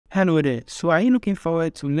Hello there. So are you looking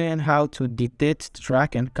forward to learn how to detect,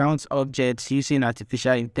 track, and count objects using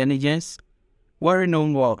artificial intelligence? Worry no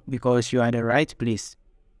more, because you are in the right place.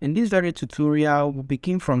 In this very tutorial, we'll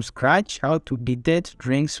begin from scratch how to detect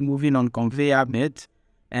drinks moving on conveyor belt,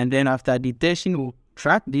 and then after detection, we'll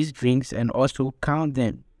track these drinks and also count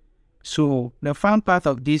them. So the fun part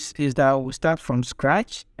of this is that we'll start from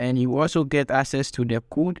scratch, and you also get access to the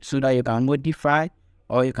code so that you can modify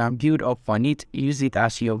or you can build up on it, use it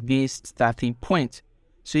as your base starting point.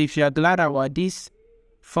 So if you are glad about this,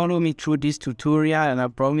 follow me through this tutorial and I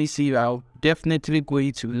promise you I'll definitely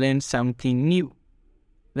going to learn something new.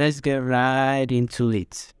 Let's get right into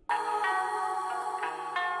it.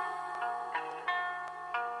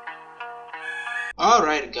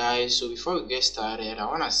 Alright guys, so before we get started, I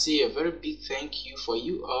want to say a very big thank you for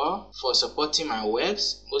you all for supporting my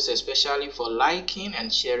works, most especially for liking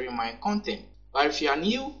and sharing my content. But if you are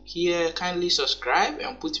new here, kindly subscribe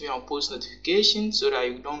and put me on post notifications so that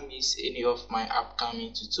you don't miss any of my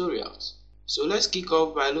upcoming tutorials. So let's kick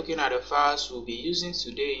off by looking at the files we'll be using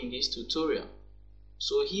today in this tutorial.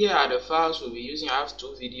 So here are the files we'll be using. I have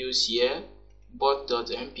two videos here,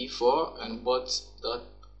 bot.mp4 and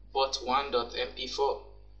bot1.mp4.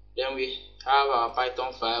 Then we have our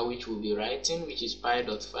Python file which we'll be writing, which is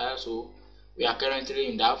py.file. So we are currently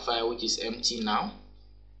in that file, which is empty now.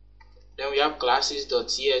 Then we have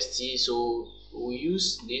classes.txt, so we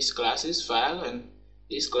use this classes file, and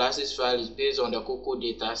this classes file is based on the Cocoa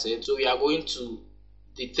dataset. So we are going to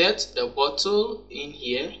detect the bottle in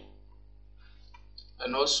here,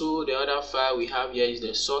 and also the other file we have here is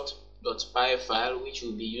the sort.py file, which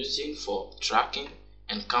we'll be using for tracking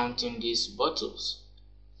and counting these bottles.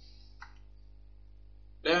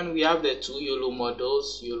 Then we have the two YOLO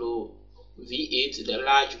models, YOLO-v8, the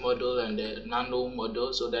large model, and the nano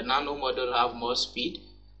model. So the nano model have more speed,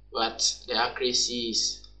 but the accuracy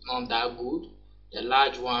is not that good. The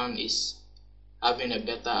large one is having a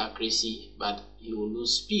better accuracy, but you will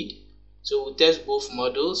lose speed. So we'll test both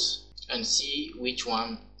models and see which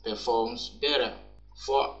one performs better.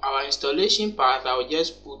 For our installation part, I'll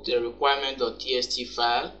just put the requirement.txt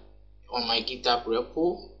file on my GitHub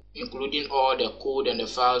repo, including all the code and the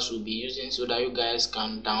files we'll be using, so that you guys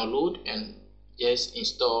can download and just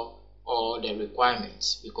install all the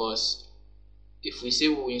requirements. Because if we say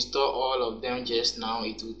we'll install all of them just now,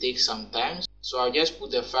 it will take some time. So I'll just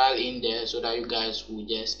put the file in there so that you guys will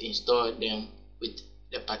just install them with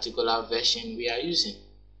the particular version we are using.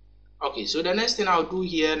 Okay, so the next thing I'll do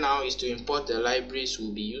here now is to import the libraries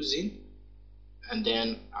we'll be using, and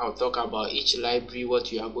then I'll talk about each library,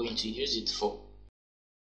 what you are going to use it for.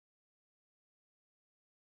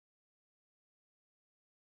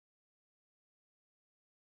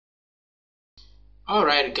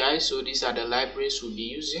 Alright guys, so these are the libraries we'll be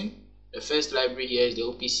using. The first library here is the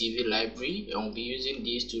OPCV library, and we'll be using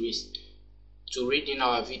this to read in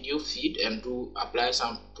our video feed and apply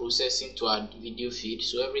some processing to our video feed.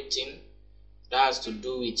 So everything that has to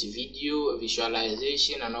do with video,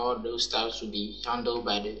 visualization, and all those stuff will be handled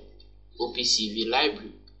by the OPCV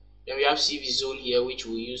library. Then we have CVZone here, which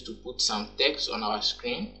we use to put some text on our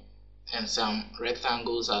screen and some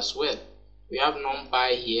rectangles as well. We have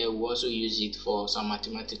NumPy here, we also use it for some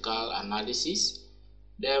mathematical analysis.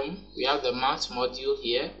 Then we have the math module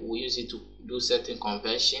here, we use it to do certain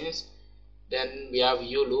conversions. Then we have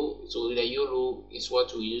YOLO, so the YOLO is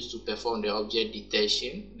what we use to perform the object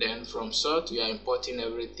detection. Then from sort, we are importing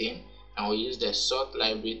everything, and we use the sort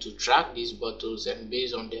library to track these bottles, and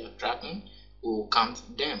based on their tracking, we will count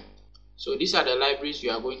them. So these are the libraries we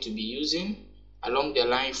are going to be using. Along the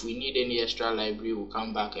line, if we need any extra library, we'll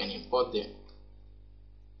come back and import them.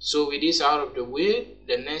 So with this out of the way,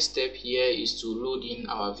 the next step here is to load in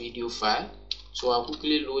our video file. So I'll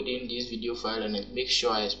quickly load in this video file and make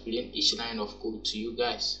sure I explain each line of code to you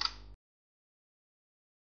guys.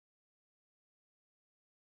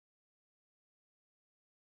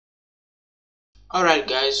 Alright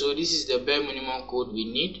guys, so this is the bare minimum code we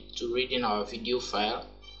need to read in our video file.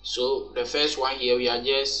 So the first one here, we are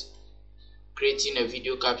just creating a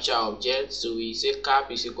video capture object. So we say cap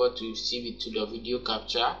is equal to cv to the video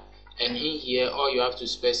capture, and in here all you have to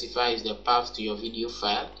specify is the path to your video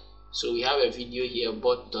file. So we have a video here,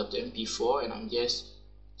 bot.mp4, and I'm just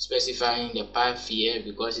specifying the path here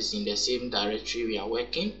because it's in the same directory we are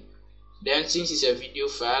working. Then since it's a video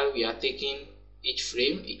file, we are taking each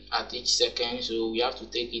frame at each second, so we have to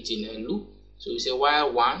take it in a loop. So we say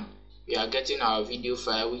while 1, we are getting our video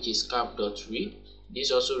file, which is cap.read.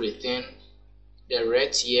 This also return the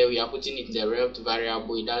ret here, we are putting it in the ret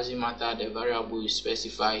variable. It doesn't matter the variable you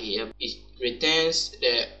specify here. It returns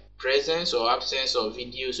the presence or absence of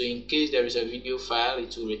video. So in case there is a video file,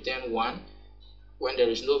 it will return 1. When there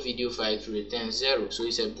is no video file, it will return 0. So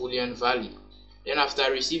it's a boolean value. Then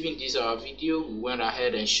after receiving this our video, we went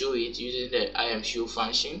ahead and show it using the IAMShow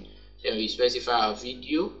function. Then we specify our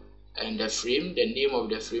video and the frame, the name of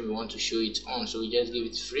the frame we want to show it on. So we just give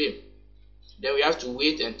it frame. Then we have to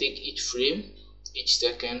wait and take each frame each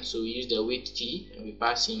second. So we use the wait key and we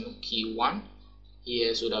pass in key 1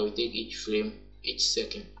 here so that we take each frame each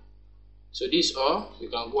second. So this is all. We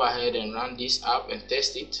can go ahead and run this app and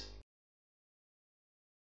test it.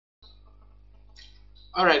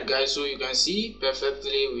 Alright guys, so you can see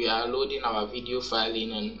perfectly we are loading our video file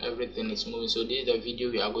in and everything is moving. So this is the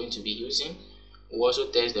video we are going to be using. We'll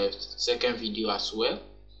also test the second video as well.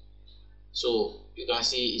 So you can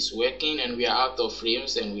see it's working and we are out of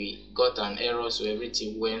frames and we got an error, so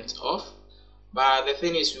everything went off. But the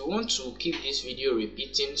thing is, we want to keep this video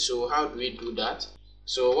repeating. So how do we do that?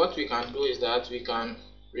 So what we can do is that we can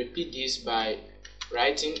repeat this by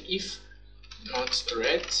writing if not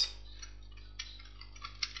read.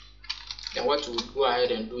 Then what we'll go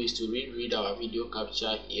ahead and do is to read our video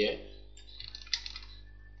capture here,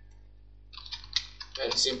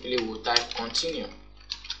 and simply we'll type continue.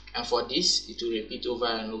 And for this, it will repeat over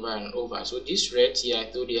and over and over. So this read here, I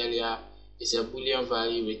told you earlier, is a boolean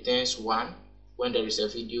value, returns 1 when there is a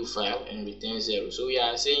video file and returns 0. So we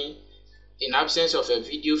are saying in absence of a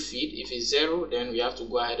video feed, if it's 0, then we have to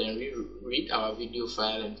go ahead and read our video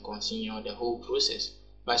file and continue the whole process.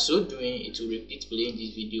 By so doing, it will repeat playing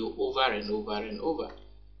this video over and over and over.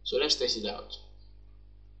 So let's test it out.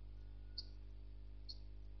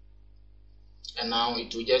 And now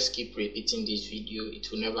it will just keep repeating this video. It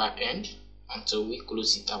will never end until we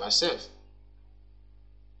close it ourselves.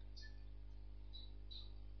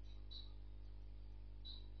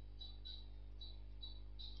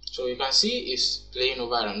 So you can see it's playing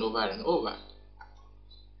over and over and over.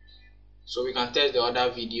 So we can test the other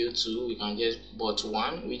video too. We can just bot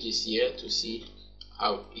one, which is here, to see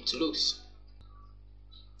how it looks.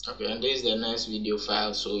 Okay, and this is the next video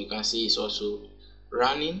file. So you can see it's also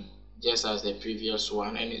running just as the previous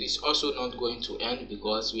one, and it is also not going to end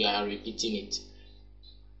because we are repeating it.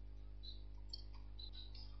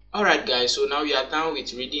 Alright guys, so now we are done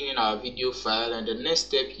with reading in our video file, and the next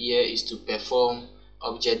step here is to perform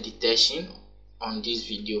object detection on this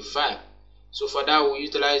video file. So for that, we'll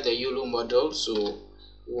utilize the YOLO model. So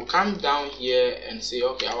we'll come down here and say,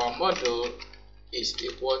 okay, our model is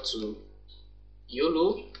equal to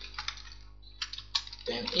YOLO.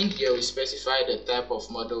 Then in here we specify the type of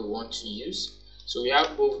model we want to use. So we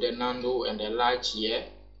have both the nano and the large here.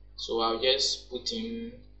 So I'll just put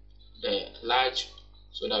in the large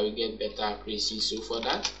so that we get better accuracy. So for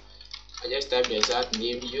that, I just type the exact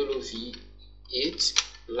name YOLOv8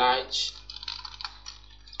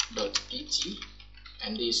 large.pt,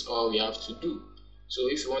 and this is all we have to do. So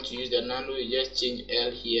if you want to use the nano, you just change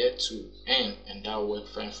L here to N, and that will work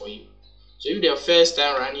fine for you. So if the first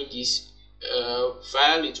time running this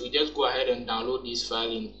file, it will just go ahead and download this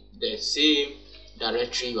file in the same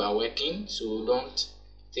directory you are working. So don't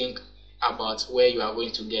think about where you are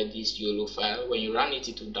going to get this YOLO file. When you run it,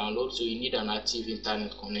 it will download, so you need an active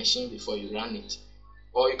internet connection before you run it.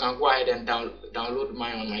 Or you can go ahead and download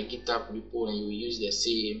mine on my GitHub repo, and you will use the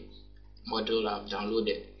same model I've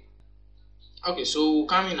downloaded. Okay, so we'll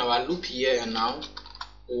come in our loop here, and now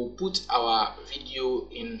we'll put our video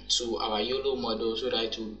into our YOLO model so that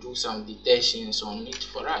it will do some detections on it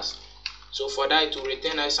for us. So for that, it will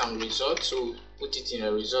return us some result. So we'll put it in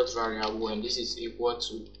a result variable, and this is equal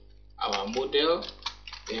to our model.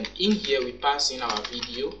 Then in here we pass in our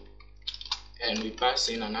video, and we pass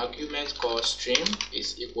in an argument called stream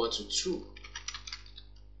is equal to true.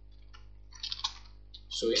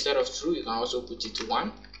 So instead of true, you can also put it to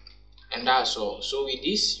 1, and that's all. So with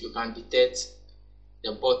this, you can detect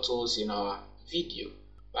the bottles in our video.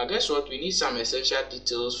 But guess what? We need some essential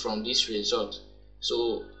details from this result.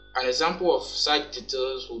 So an example of such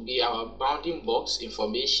details will be our bounding box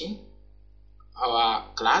information, our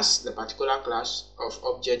class, the particular class of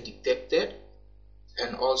object detected,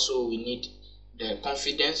 and also we need the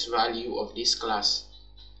confidence value of this class.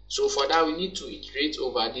 So for that, we need to iterate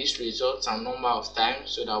over this result some number of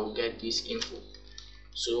times so that we get this info.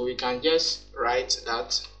 So we can just write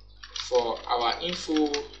that for our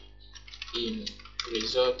info in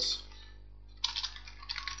result,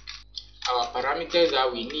 our parameters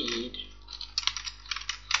that we need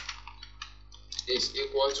is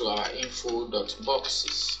equal to our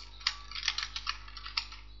info.boxes.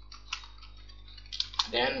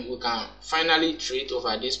 Then we can finally iterate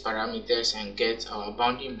over these parameters and get our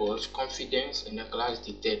bounding box, confidence, and the class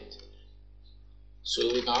detect.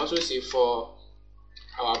 So we can also say for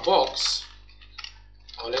our box,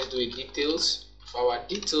 or let's do a details. For our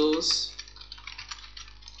details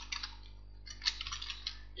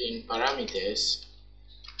in parameters,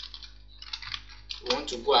 we want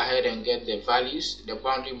to go ahead and get the values, the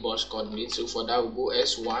bounding box coordinates. So for that, we'll go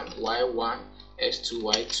S1, Y1, S2,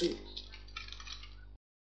 Y2.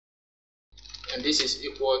 And this is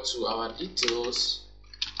equal to our details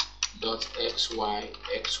dot xy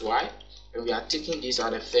xy, and we are taking this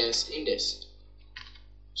at the first index.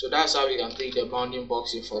 So that's how we can take the bounding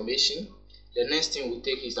box information. The next thing we'll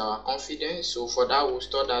take is our confidence. So for that, we'll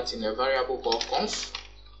store that in a variable called conf,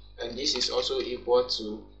 and this is also equal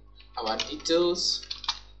to our details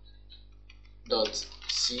dot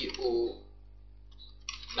co,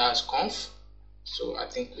 that's conf. So I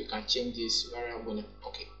think we can change this variable name.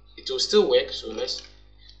 Okay, it will still work. So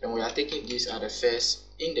then we are taking this at the first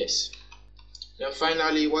index. Then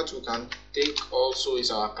finally, what we can take also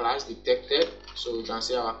is our class detected. So we can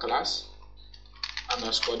say our class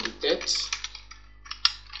underscore detect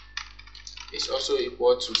is also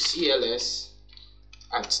equal to CLS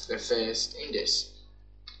at the first index.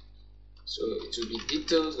 So it will be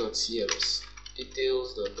details.cls,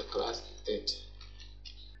 details.the-class detect.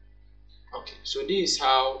 Okay, so this is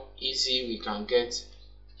how easy we can get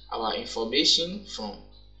our information from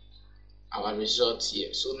our results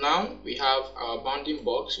here. So now we have our bounding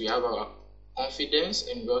box, we have our confidence,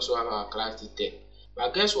 and we also have our class detect.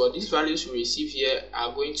 But guess what? These values we receive here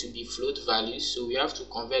are going to be float values, so we have to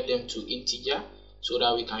convert them to integer so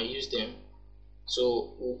that we can use them.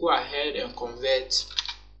 So we'll go ahead and convert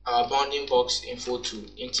our bounding box info to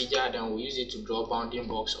integer, then we'll use it to draw bounding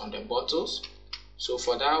box on the bottles. So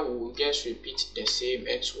for that, we'll just repeat the same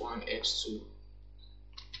x1, x2,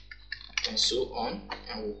 and so on,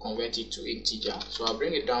 and we'll convert it to integer. So I'll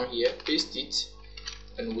bring it down here, paste it,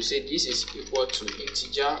 and we'll say this is equal to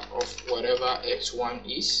integer of whatever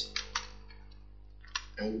x1 is,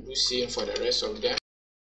 and we'll do same for the rest of them.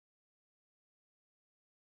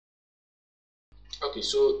 Okay,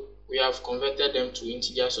 so we have converted them to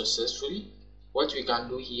integer successfully. What we can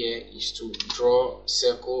do here is to draw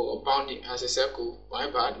circle or bounding as a circle. My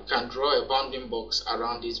bad, we can draw a bounding box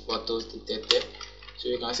around these bottles detected. So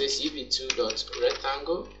we can say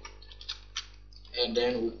cv2.rectangle, and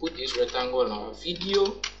then we'll put this rectangle on our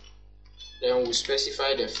video. Then we'll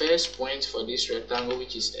specify the first point for this rectangle,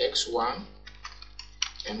 which is x1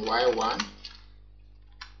 and y1.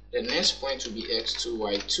 The next point will be x2,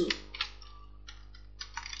 y2.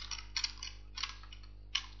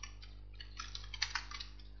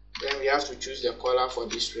 Then we have to choose the color for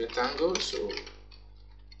this rectangle. So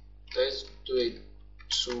let's do it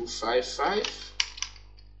 255.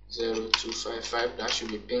 0255, that should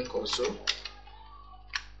be pink also.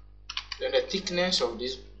 Then the thickness of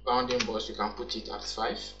this bounding box, you can put it at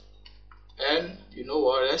 5. And you know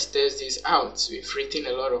what, let's test this out. We've written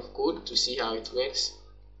a lot of code to see how it works.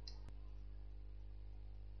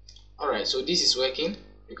 Alright, so this is working.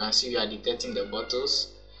 You can see we are detecting the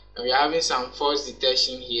bottles, and we are having some false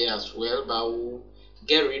detection here as well, but we'll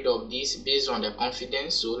get rid of this based on the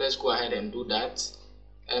confidence. So let's go ahead and do that.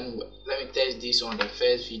 And let me test this on the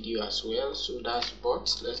first video as well. So that's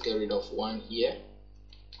bot. Let's get rid of one here.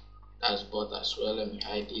 That's bot as well. Let me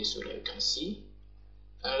hide this so that you can see.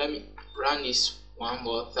 And let me run this one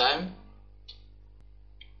more time.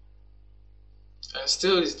 And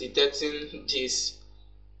still it's detecting this,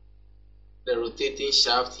 the rotating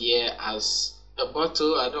shaft here, as a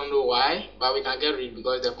bottle. I don't know why, but we can get rid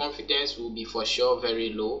because the confidence will be for sure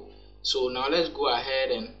very low. So now let's go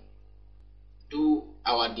ahead and do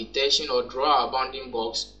our detection or draw our bounding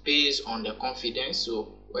box based on the confidence.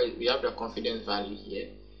 So we have the confidence value here,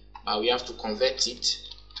 but we have to convert it.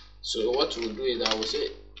 So what we'll do is I will say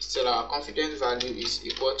still our confidence value is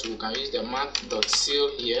equal to, we can use the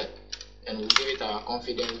math.ceil here, and we'll give it our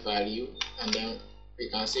confidence value, and then we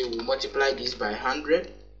can say we'll multiply this by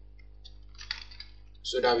 100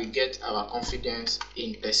 so that we get our confidence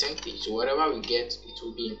in percentage. So whatever we get, it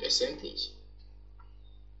will be in percentage.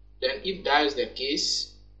 Then if that is the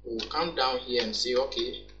case, we'll come down here and say,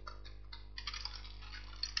 okay,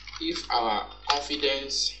 if our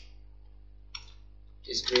confidence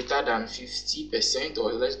is greater than 50%,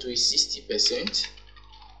 or let's do it 60%,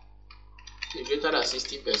 if greater than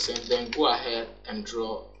 60%, then go ahead and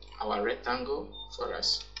draw our rectangle for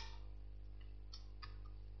us.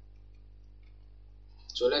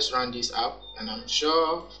 So let's run this up, and I'm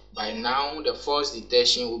sure by now the false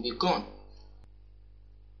detection will be gone.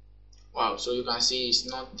 Wow, so you can see it's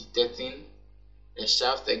not detecting the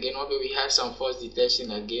shaft again. Maybe we had some false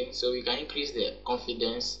detection again, so we can increase the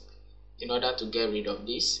confidence in order to get rid of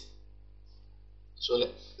this. So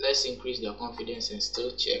let's increase the confidence and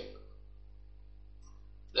still check.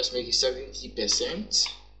 Let's make it 70%.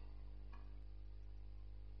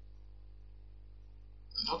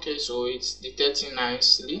 Okay, so it's detecting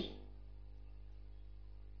nicely.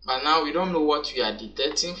 But now we don't know what we are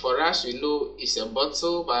detecting. For us, we know it's a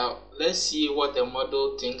bottle, but let's see what the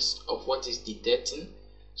model thinks of what is detecting.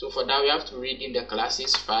 So for that, we have to read in the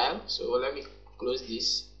classes file. So let me close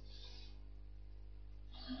this.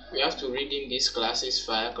 We have to read in this classes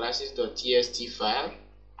file, classes.txt file,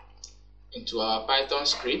 into our Python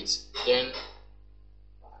script. Then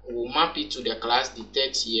we'll map it to the class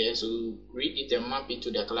detect here. So we'll read it and map it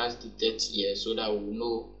to the class detect here, so that we'll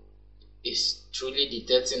know it's truly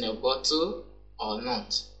detecting a bottle or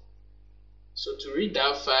not. So to read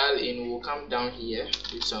that file in, we'll come down here,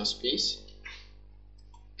 give some space,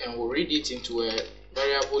 and we'll read it into a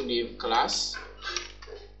variable name class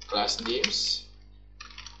names.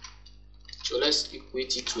 So let's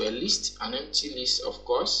equate it to a list, an empty list of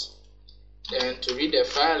course. Then to read the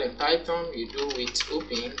file in Python, you do with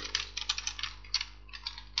open,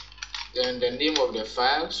 then the name of the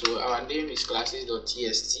file. So our name is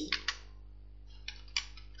classes.txt.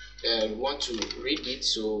 We want to read it,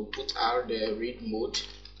 so put out the read mode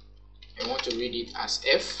and want to read it as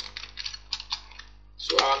F.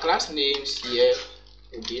 So our class names here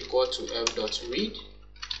will be equal to f.read,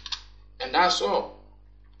 and that's all.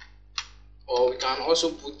 Or we can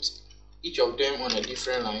also put each of them on a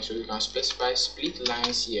different line, so we can specify split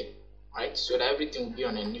lines here, right? So that everything will be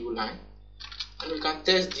on a new line. And we can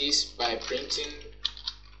test this by printing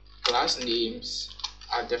class names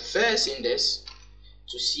at the first index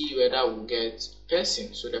to see whether we'll get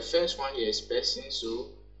person. So the first one here is person, so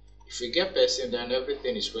if we get person, then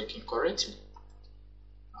everything is working correctly.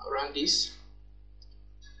 I'll run this.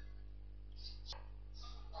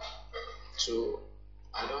 So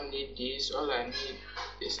I don't need this, all I need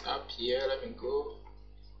is up here. Let me go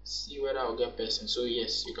see whether I'll get person. So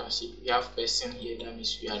yes, you can see we have person here. That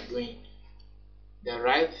means we are doing the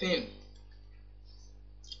right thing.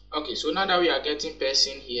 Okay, so now that we are getting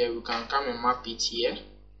person here, we can come and map it here.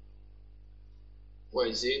 Where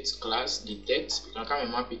is it? Class detect. We can come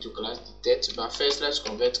and map it to class detect, but first let's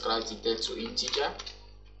convert class detect to integer.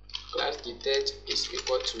 Class detect is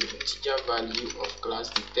equal to integer value of class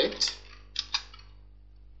detect.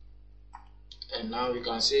 And now we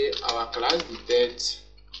can say our class detect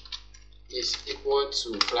is equal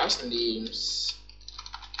to class names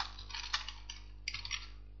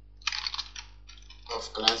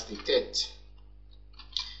of class detect.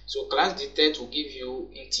 So class detect will give you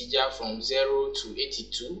integer from 0 to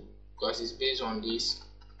 82 because it's based on this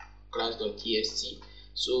class.txt.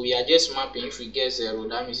 So we are just mapping. If we get 0,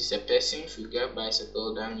 that means it's a person. If we get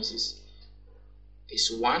bicycle, that means it's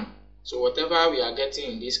 1. So whatever we are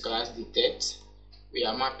getting in this class detect, we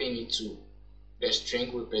are mapping it to the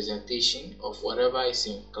string representation of whatever is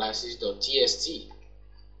in classes.txt.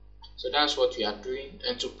 So that's what we are doing.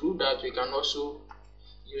 And to prove that, we can also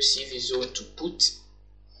use CVZone to put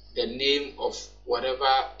the name of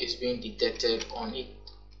whatever is being detected on it.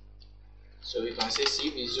 So we can say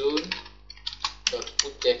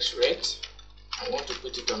cvzone.putTextRect. I want to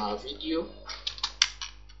put it on our video,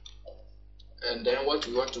 and then what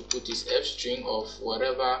we want to put is f string of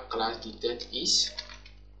whatever class detect is.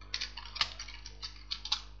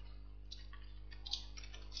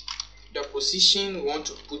 The position, we want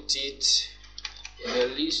to put it in a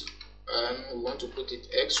list. We want to put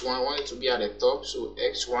it x1. We want it to be at the top, so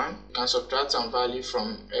x1. You can subtract some value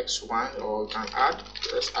from x1, or you can add.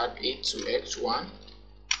 Let's add 8 to x1.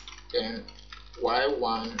 Then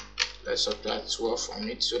y1, let's subtract 12 from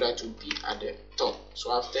it, so that will be at the top.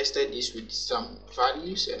 So I've tested this with some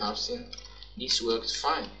values and I've seen this worked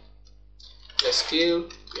fine. The scale,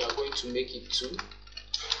 we are going to make it 2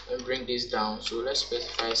 and bring this down. So let's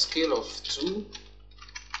specify scale of 2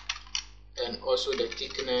 and also the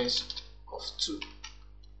thickness of 2.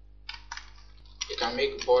 You can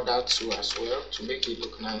make border 2 as well to make it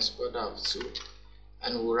look nice, border of 2,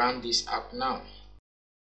 and we'll run this app now.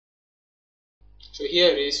 So here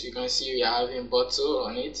it is. You can see we are having bottle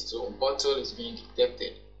on it, so bottle is being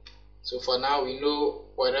detected. So for now we know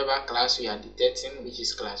whatever class we are detecting, which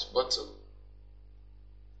is class bottle.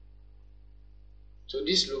 So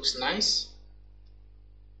this looks nice.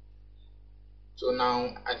 So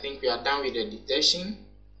now I think we are done with the detection.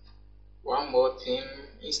 One more thing,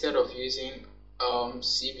 instead of using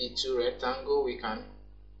CV2 rectangle, we can,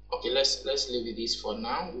 okay, let's leave this for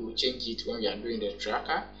now. We will change it when we are doing the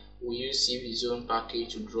tracker. We use CVZone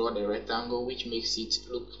package to draw the rectangle, which makes it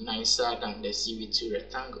look nicer than the CV2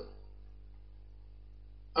 rectangle.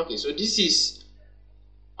 Okay, so this is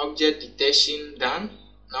object detection done.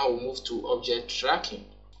 Now we'll move to object tracking.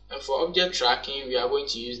 And for object tracking, we are going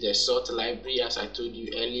to use the sort library as I told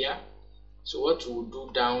you earlier. So what we'll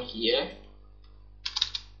do down here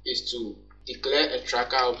is to declare a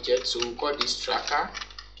tracker object. So we'll call this tracker,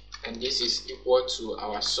 and this is equal to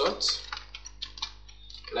our sort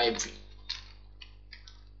library.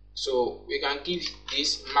 So we can give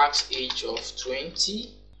this max age of 20,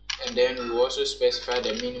 and then we will also specify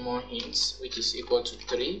the minimum hints, which is equal to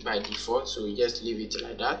 3 by default. So we just leave it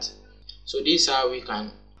like that. So this is how we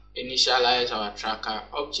can initialize our tracker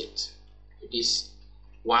object with this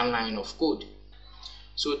one line of code.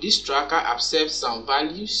 So this tracker accepts some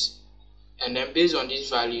values, and then based on these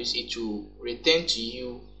values it will return to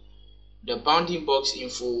you the bounding box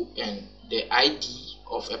info and the ID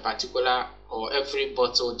of a particular or every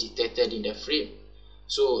bottle detected in the frame.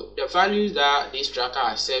 So the values that this tracker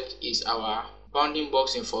accepts is our bounding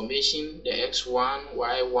box information, the X1,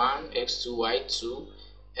 Y1, X2, Y2,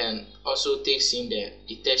 and also takes in the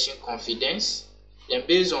detection confidence. Then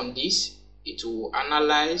based on this, it will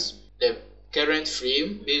analyze the current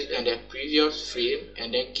frame based on the previous frame,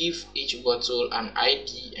 and then give each bottle an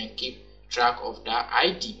ID and keep track of that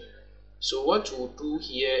ID. So what we'll do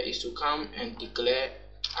here is to come and declare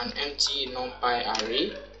an empty numpy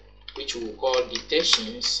array, which we'll call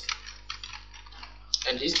detections,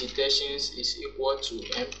 and this detections is equal to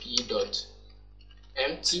mp.empty,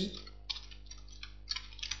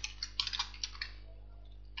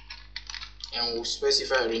 and we'll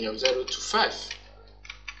specify a range of 0 to 5.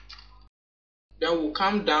 Then we'll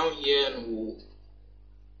come down here and we'll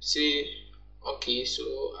say, okay, so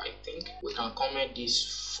I think we can comment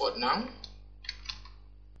this for now,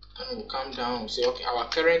 and we'll come down and say, okay, our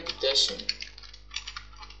current detection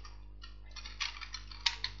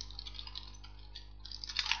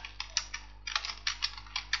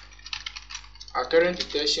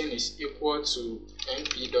is equal to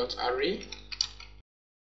mp.array,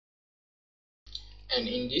 and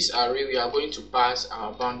in this array we are going to pass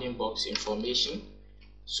our bounding box information.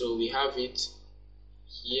 So we have it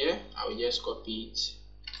here. I'll just copy it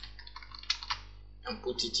and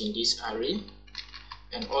put it in this array,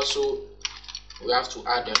 and also we have to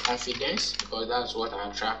add the confidence because that's what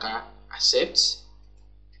our tracker accepts.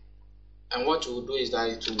 And what we'll do is that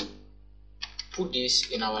it will put this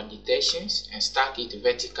in our detections and stack it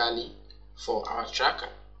vertically for our tracker.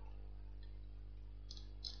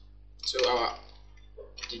 So our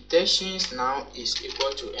detections now is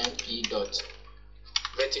equal to mp.vertical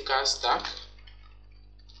stack,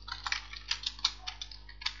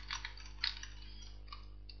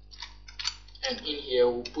 and in here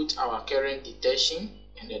we'll put our current detection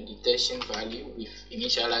and the detection value with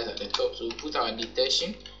initialize at the top. So we'll put our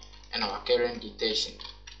detection and our current detection.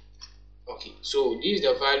 Okay, so this is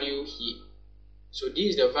the value here. So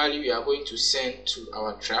this is the value we are going to send to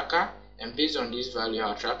our tracker, and based on this value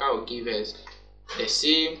our tracker will give us the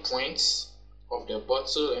same points of the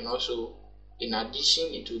bottle, and also in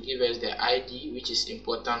addition it will give us the ID, which is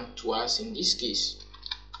important to us in this case.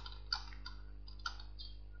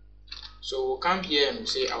 So we'll come here and we'll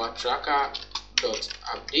say our tracker dot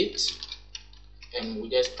update, and we'll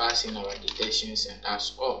just pass in our detections, and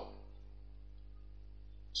that's all.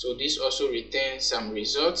 So this also returns some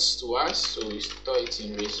results to us, so we store it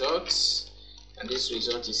in results, and this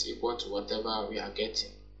result is equal to whatever we are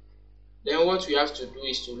getting. Then what we have to do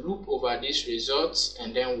is to loop over these results,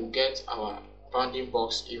 and then we'll get our bounding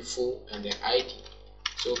box info and the ID.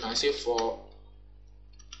 So we can say for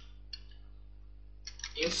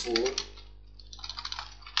info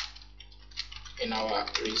in our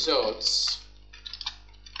results,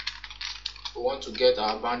 we want to get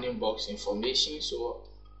our bounding box information. So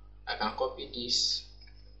I can copy this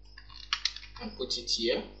and put it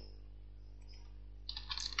here.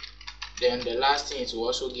 Then the last thing it will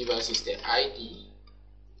also give us is the ID,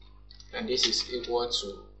 and this is equal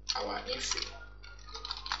to our info.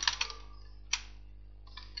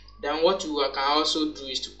 Then what we can also do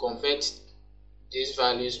is to convert these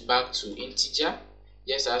values back to integer,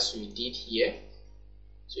 just as we did here.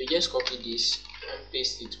 So you just copy this and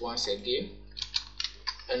paste it once again,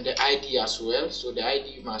 and the ID as well. So the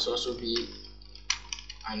ID must also be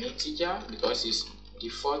an integer because it's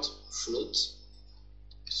default float.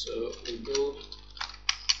 So we do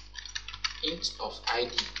int of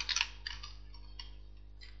ID,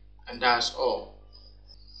 and that's all.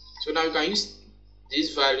 So now we can use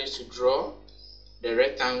these values to draw the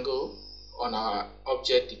rectangle on our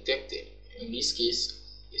object detected. In this case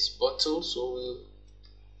it's bottle, so we'll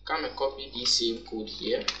come and copy this same code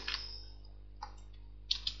here,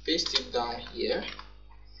 paste it down here,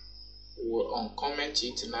 we'll uncomment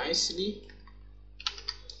it nicely,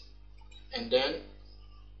 and then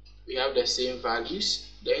we have the same values.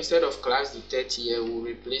 Then instead of class detect here, we'll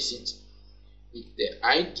replace it with the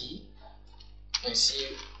ID and see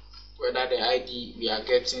whether the ID we are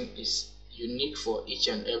getting is unique for each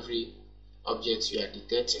and every object we are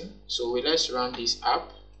detecting. So let's run this app.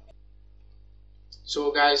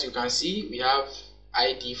 So guys, you can see we have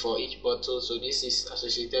ID for each bottle. So this is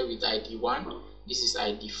associated with ID 1, this is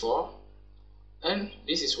ID 4, and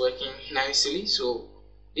this is working nicely. So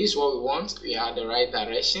this is what we want. We are the right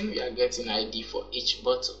direction. We are getting ID for each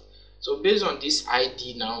bottle. So based on this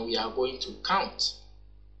ID now, we are going to count.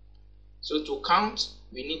 So to count,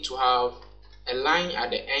 we need to have a line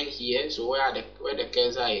at the end here, so where the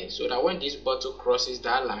cursor is, so that when this bottle crosses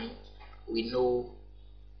that line, we know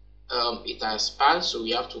it has passed, so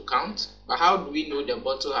we have to count. But how do we know the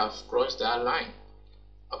bottle have crossed that line?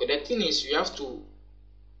 Okay, the thing is, we have to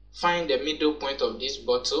find the middle point of this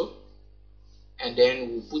bottle, and then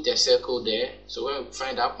we'll put a circle there. So when we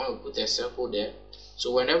find that point, we'll put a circle there.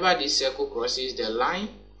 So whenever this circle crosses the line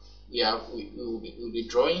we'll be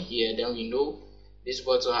drawing here, then we know this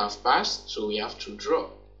bottle have passed, so we have to draw.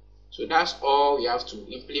 So that's all we have to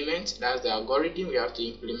implement. That's the algorithm we have to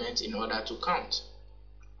implement in order to count.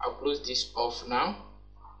 I'll close this off now,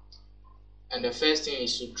 and the first thing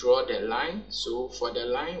is to draw the line. So for the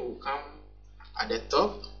line, we'll come at the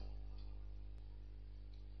top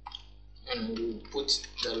and we'll put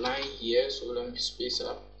the line here. So let me space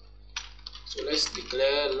up. So let's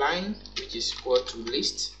declare line which is equal to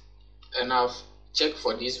list, and I've checked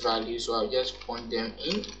for this value, so I'll just point them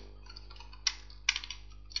in.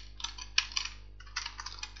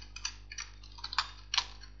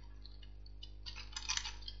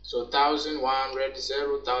 So 1100,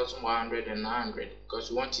 0, 1100, and 900, because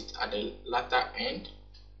we want it at the latter end.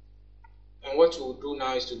 And what we'll do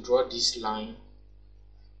now is to draw this line.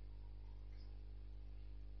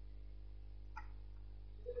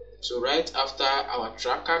 So right after our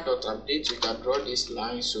tracker.update, we can draw this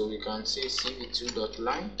line. So we can say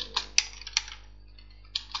cv2.line,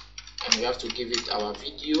 and we have to give it our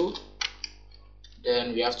video.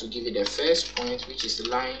 Then we have to give it the first point, which is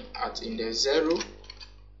line at index 0,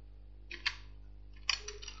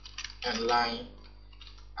 and line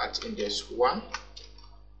at index 1.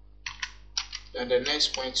 Then the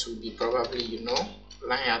next point will be probably,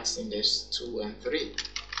 line at index 2 and 3.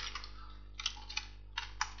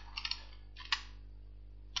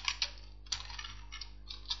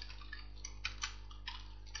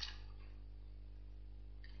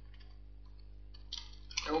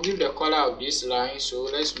 And we'll give the color of this line, so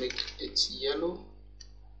let's make it yellow.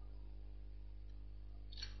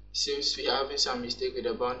 Seems we are having some mistake with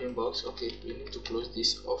the bounding box. Okay, we need to close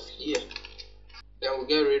this off here. Then we'll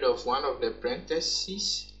get rid of one of the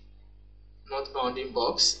parentheses, not bounding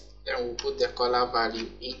box. Then we'll put the color value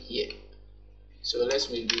in here. So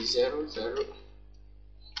let's make this 0, 0,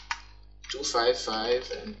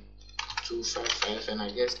 255, and 255, and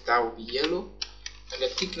I guess that will be yellow. And the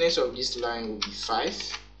thickness of this line will be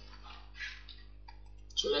 5.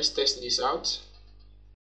 So let's test this out.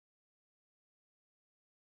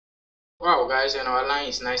 Wow guys, and our line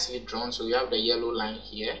is nicely drawn, so we have the yellow line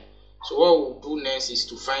here. So what we'll do next is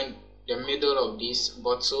to find the middle of this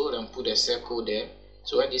bottle and put a circle there.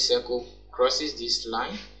 So when this circle crosses this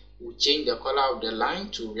line, we'll change the color of the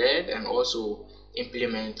line to red and also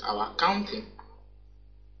implement our counting.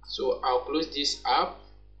 So I'll close this up,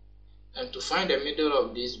 and to find the middle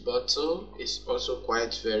of this bottle is also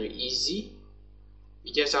quite very easy.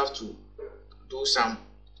 We just have to do some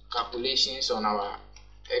calculations on our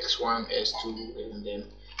x1, x2, and then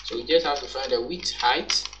so we just have to find the width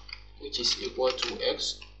height, which is equal to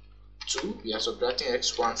x2. We are subtracting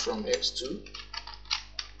x1 from x2,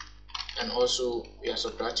 and also we are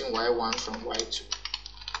subtracting y1 from y2.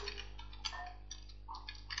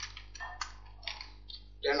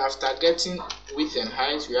 Then after getting width and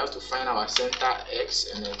height, we have to find our center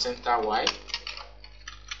x and then center y.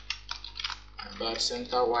 About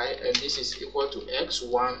center y, and this is equal to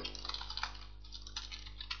x1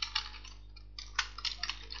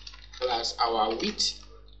 plus our width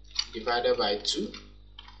divided by 2.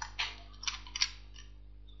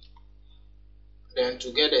 Then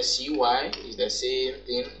to get the cy is the same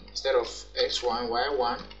thing. Instead of x1,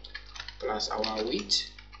 y1 plus our width,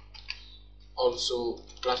 also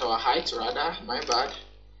plus our height rather, my bad,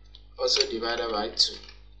 also divided by 2.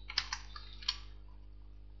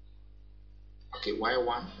 Okay,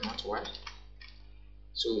 y1, not y.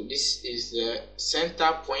 So this is the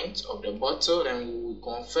center point of the bottle, and we will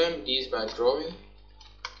confirm this by drawing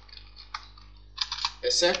a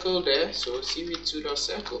circle there. So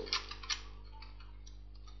cv2.circle.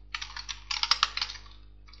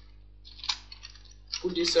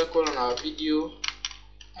 put this circle on our video,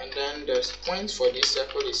 and then the point for this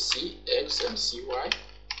circle is CX and CY.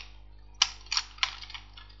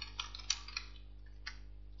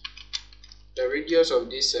 The radius of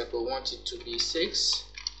this circle, want it to be 6,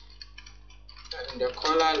 and in the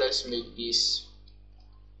color, let's make this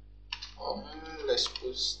let's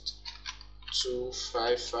put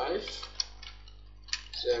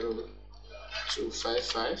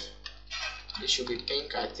 255.0255. This should be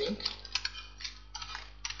pink, I think.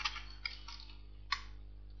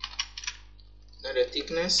 Then the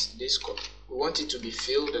thickness, we want it to be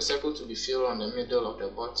filled, the circle to be filled on the middle of the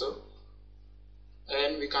bottle.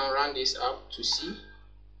 And we can run this up to see.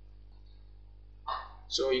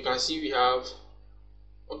 So you can see we have,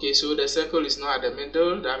 okay, so the circle is not at the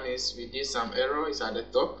middle. That means we did some error, it's at the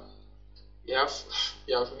top. We have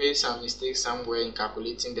made some mistakes somewhere in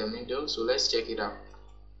calculating the middle, so let's check it out.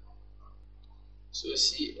 So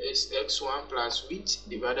C is x1 plus width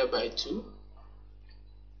divided by 2.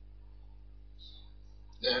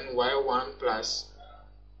 Then y1 plus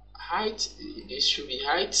height, this should be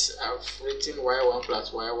height. I've written y1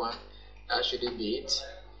 plus y1, that should be it.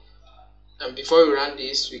 And before we run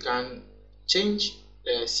this, we can change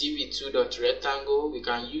the CV2.rectangle. We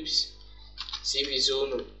can use CV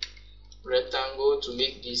zone rectangle to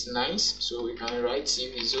make this nice. So we can write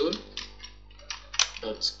CV zone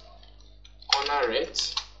dot corner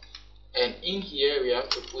rect, and in here we have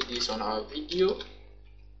to put this on our video,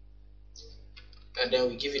 and then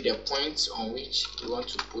we give it the points on which we want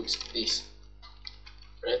to put this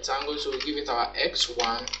rectangle. So we give it our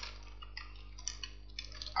x1,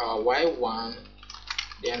 our y1,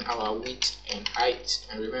 then our width and height.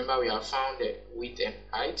 And remember, we have found the width and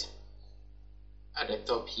height at the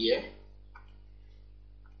top here.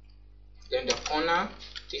 Then the corner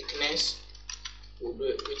thickness, we'll do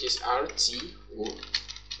it, which is RT, we'll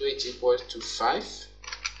do it equal to 5.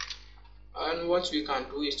 And what we can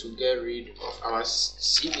do is to get rid of our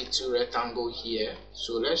CV2 rectangle here.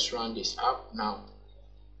 So let's run this up now.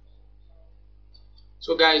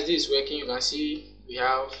 So guys, this is working. You can see we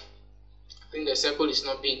have, I think the circle is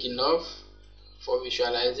not big enough. For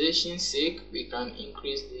visualization sake, we can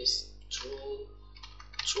increase this to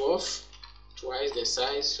 12, twice the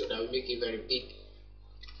size, so that we make it very big.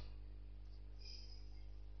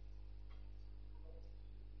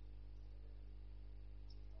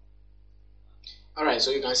 Alright,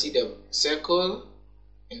 so you can see the circle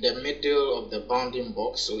in the middle of the bounding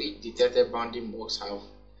box. So each detected bounding box have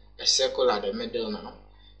a circle at the middle now.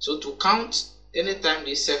 So to count, anytime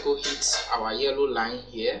this circle hits our yellow line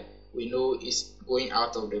here, we know it's going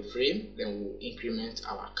out of the frame, then we'll increment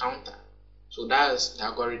our counter. So that's the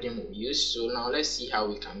algorithm we use. So now let's see how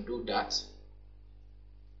we can do that.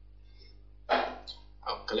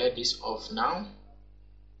 I'll clear this off now,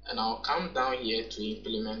 and I'll come down here to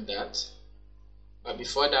implement that. But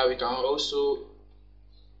before that, we can also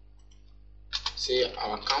say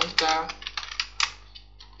our counter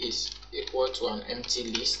is equal to an empty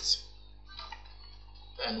list,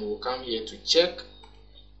 and we'll come here to check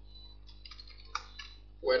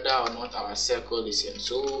whether or not our circle is in.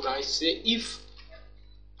 So we can say if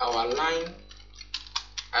our line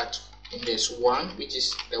at index 1, which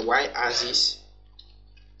is the y-axis,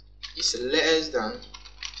 is less than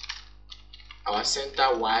our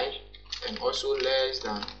center y, and also less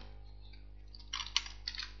than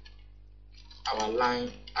our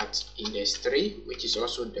line at index 3, which is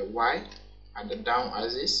also the y at the down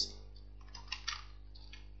axis.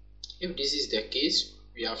 If this is the case,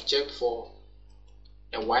 we have checked for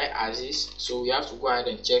the y-axis, so we have to go ahead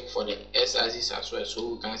and check for the s-axis as well.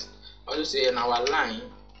 So we can also say in our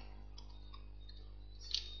line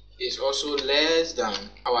is also less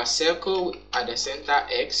than our circle at the center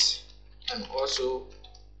x, and also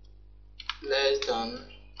less than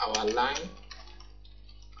our line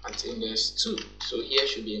at index 2. So here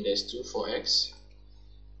should be index 2 for x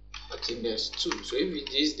at index 2. So if it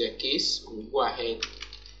is the case, we'll go ahead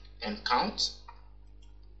and count.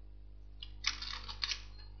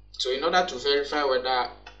 So in order to verify whether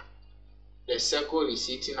the circle is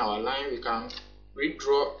hitting our line, we can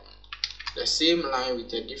redraw the same line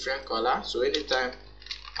with a different color. So anytime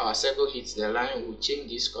our circle hits the line, we'll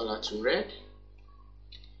change this color to red,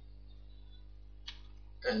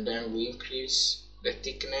 and then we increase the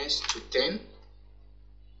thickness to 10.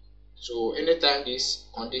 So anytime this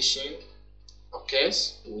condition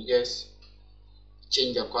occurs, we just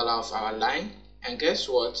change the color of our line. And guess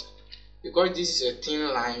what? Because this is a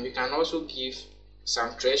thin line, we can also give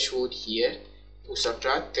some threshold here. We'll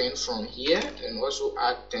subtract 10 from here and also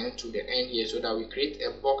add 10 to the end here, so that we create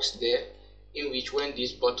a box there in which when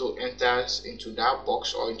this bottle enters into that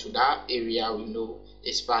box or into that area, we know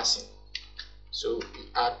it's passing. So we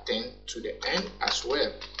add 10 to the end as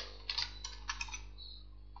well.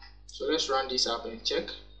 So let's run this up and check.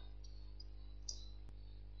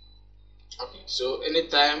 Okay, so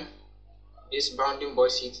anytime this bounding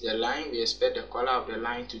box hits the line, we expect the color of the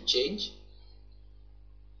line to change.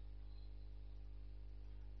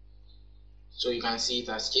 So you can see it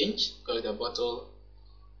has changed because the bottle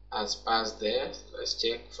has passed there. Let's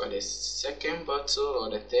check for the second bottle or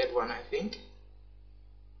the third one. I think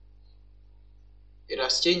it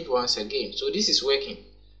has changed once again. So this is working.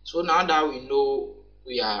 So now that we know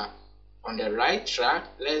we are on the right track,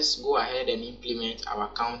 let's go ahead and implement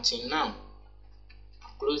our counting now.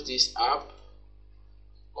 Close this up,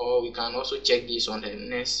 or we can also check this on the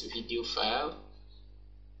next video file,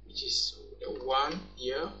 which is the one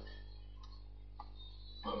here.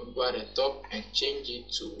 I'll go at the top and change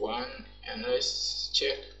it to 1, and let's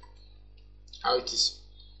check how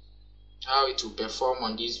it will perform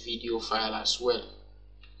on this video file as well.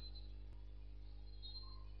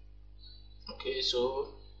 Okay, so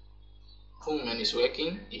boom, and it's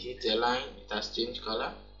working. It hit the line, it has changed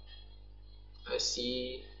color. Let's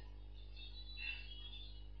see.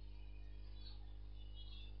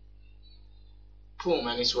 Boom,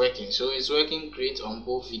 and it's working. So it's working great on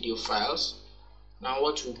both video files. Now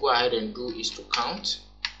what we'll go ahead and do is to count.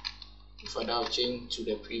 For that, I'll change to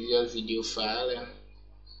the previous video file and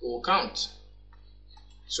we'll count.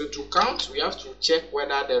 So to count, we have to check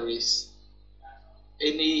whether there is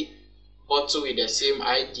any bottle with the same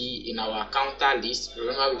ID in our counter list.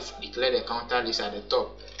 Remember, we've declared the counter list at the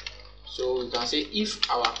top. So we can say if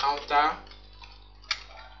our counter,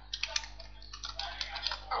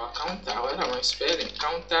 what am I spelling?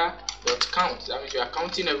 Counter.count. That means we are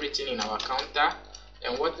counting everything in our counter,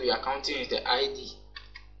 and what we are counting is the ID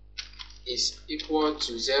is equal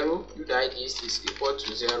to 0. If the ID is equal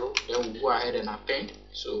to 0, then we'll go ahead and append.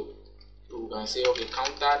 So we can say, okay,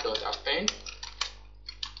 counter.append,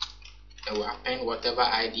 and we'll append whatever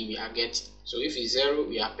ID we are getting. So if it's 0,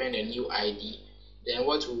 we append a new ID. Then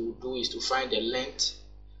what we will do is to find the length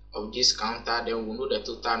of this counter. Then we'll know the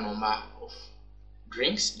total number of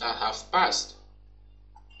drinks that have passed.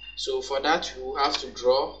 So for that, we will have to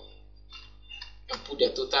draw and put the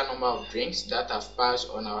total number of drinks that have passed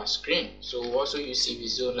on our screen. So we'll also use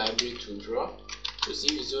CVZone library to draw. So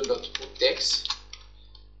CVZone.put text,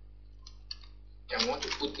 and want to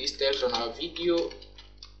put this text on our video,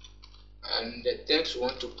 and the text we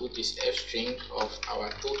want to put is f string of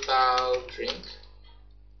our total drink.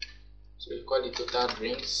 So we call it total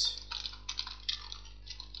drinks.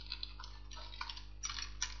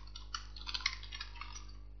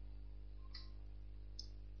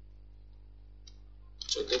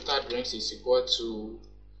 So total drinks is equal to,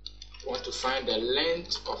 we want to find the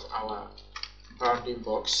length of our bounding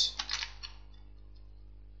box.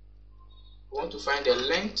 We want to find the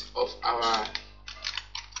length of our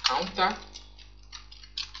counter,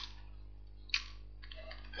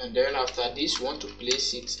 and then after this we want to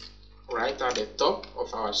place it right at the top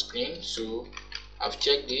of our screen. So I've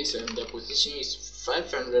checked this and the position is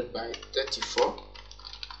 500 by 34.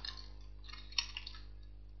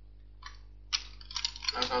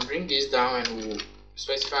 I can bring this down and we'll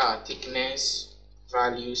specify our thickness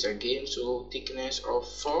values again. So thickness of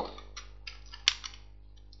 4,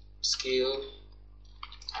 scale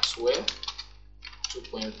as well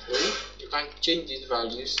 2.3. You can change these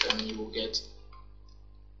values and you will get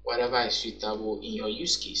whatever is suitable in your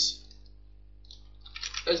use case.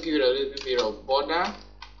 Let's give it a little bit of border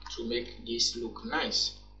to make this look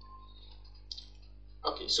nice.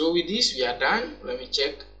 Okay, so with this we are done. Let me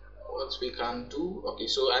check what we can do. Okay,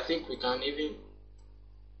 so I think we can even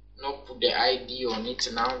not put the ID on it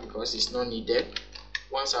now because it's not needed.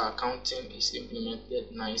 Once our counting is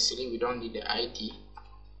implemented nicely, we don't need the ID.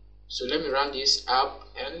 So let me run this up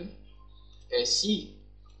and see.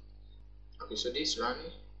 Okay, so this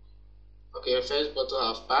running. Okay, the first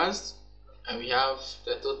bottle have passed, and we have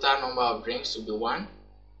the total number of drinks to be 1.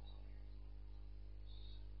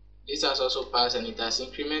 This has also passed and it has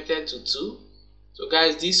incremented to 2. So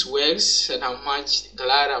guys, this works and I'm much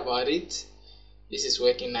glad about it. This is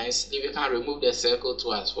working nicely. We can remove the circle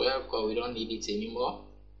too as well because we don't need it anymore.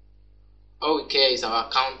 All we care is our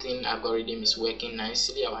counting algorithm is working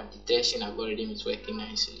nicely, our detection algorithm is working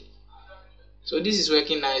nicely. So this is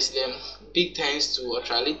working nicely, and big thanks to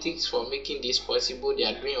Ultralytics for making this possible. They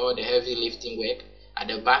are doing all the heavy lifting work at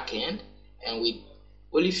the back end, and with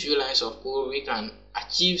only few lines of code we can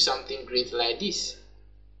achieve something great like this.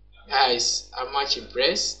 Guys, I'm much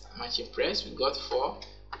impressed. We got 4.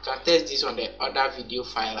 You can test this on the other video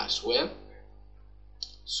file as well.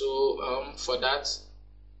 So for that,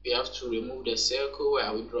 we have to remove the circle. Where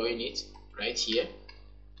are we drawing it? Right here.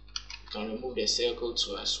 You can remove the circle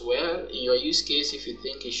too as well. In your use case, if you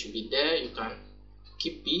think it should be there, you can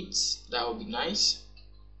keep it. That would be nice.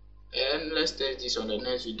 And let's test this on the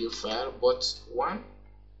next video file. But 1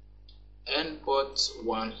 and port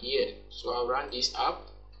 1 here. So I'll run this up.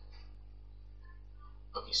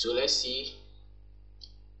 Okay, so let's see.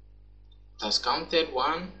 It has counted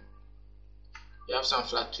 1. We have some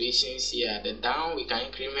fluctuations here at the down. We can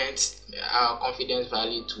increment our confidence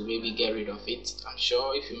value to maybe get rid of it. I'm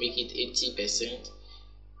sure if you make it 80%,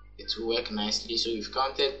 it will work nicely. So we've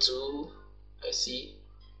counted 2. Let's see.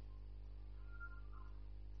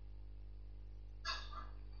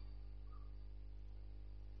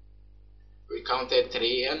 We counted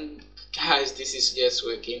 3, and guys, this is just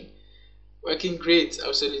working great,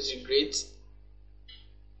 absolutely great.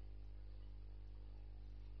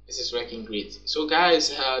 This is working great. So guys,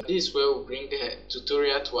 this is where we bring the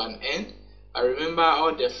tutorial to an end. Remember,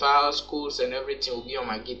 all the files, codes and everything will be on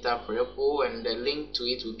my GitHub repo, and the link to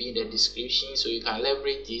it will be in the description, so you can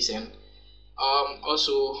leverage this. And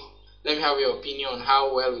also let me have your opinion on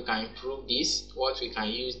how well we can improve this, what we can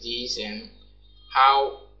use this, and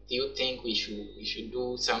how do you think we should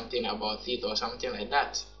do something about it or something like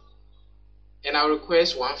that. And I'll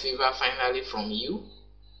request one favor finally from you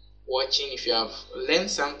watching. If you have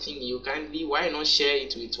learned something new, kindly, why not share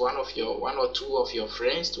it with one or two of your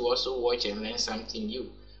friends to also watch and learn something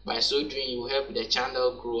new. By so doing, you will help the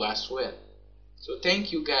channel grow as well. So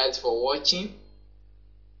thank you guys for watching,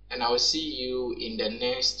 and I will see you in the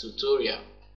next tutorial.